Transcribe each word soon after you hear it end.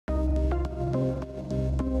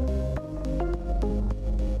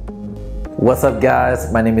What's up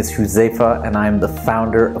guys, my name is Huzefa and I'm the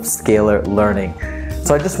founder of Scalar Learning.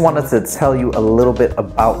 So I just wanted to tell you a little bit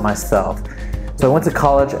about myself. So I went to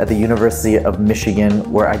college at the University of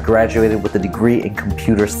Michigan where I graduated with a degree in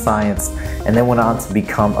computer science and then went on to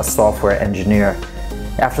become a software engineer.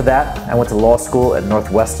 After that, I went to law school at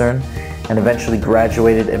Northwestern and eventually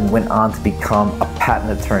graduated and went on to become a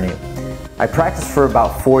patent attorney. I practiced for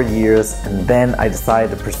about 4 years and then I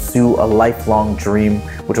decided to pursue a lifelong dream,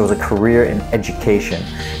 which was a career in education.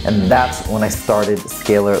 And that's when I started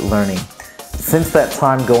Scalar Learning. Since that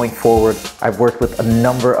time going forward, I've worked with a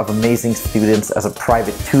number of amazing students as a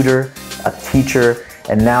private tutor, a teacher,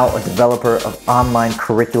 and now a developer of online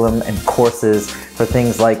curriculum and courses for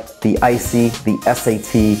things like the IC, the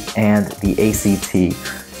SAT, and the ACT.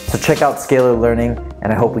 So check out Scalar Learning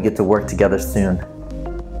and I hope we get to work together soon.